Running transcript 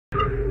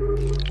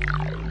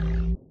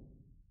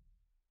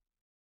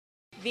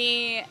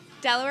The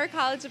Delaware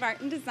College of Art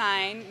and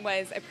Design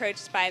was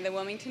approached by the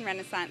Wilmington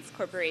Renaissance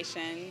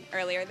Corporation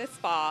earlier this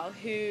fall,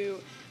 who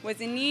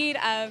was in need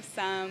of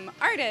some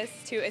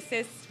artists to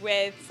assist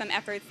with some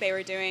efforts they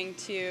were doing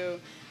to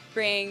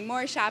bring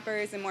more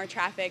shoppers and more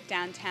traffic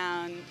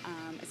downtown,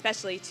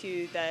 especially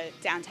to the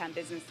downtown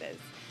businesses.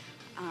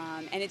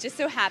 And it just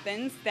so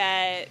happens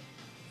that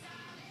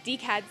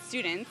DCAD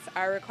students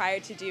are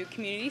required to do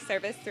community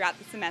service throughout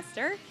the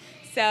semester.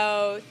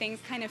 So things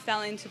kind of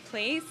fell into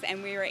place,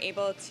 and we were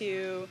able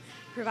to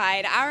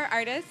provide our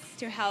artists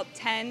to help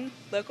 10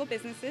 local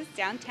businesses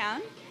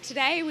downtown.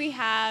 Today we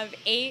have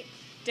 8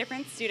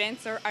 different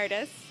students or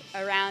artists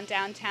around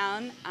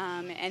downtown,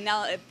 and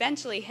they'll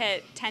eventually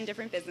hit 10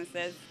 different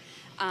businesses.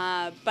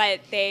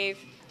 But they've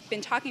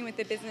been talking with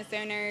the business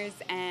owners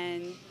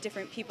and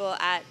different people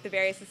at the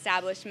various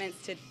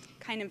establishments to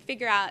kind of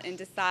figure out and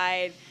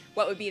decide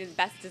what would be the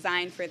best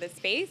design for the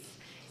space.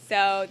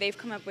 So they've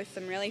come up with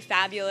some really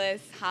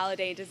fabulous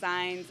holiday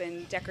designs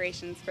and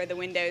decorations for the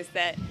windows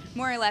that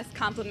more or less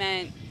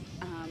complement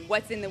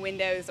what's in the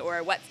windows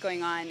or what's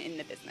going on in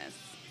the business.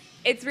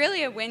 It's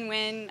really a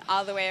win-win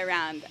all the way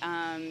around.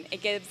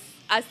 It gives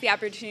us the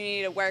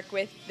opportunity to work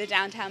with the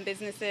downtown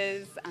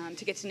businesses,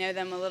 to get to know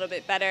them a little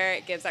bit better.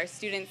 It gives our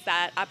students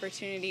that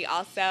opportunity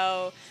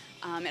also.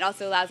 It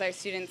also allows our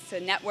students to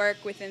network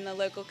within the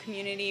local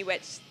community,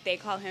 which they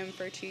call home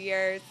for 2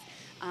 years.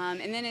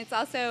 And then it's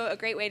also a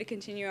great way to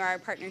continue our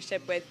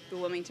partnership with the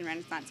Wilmington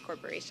Renaissance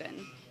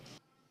Corporation.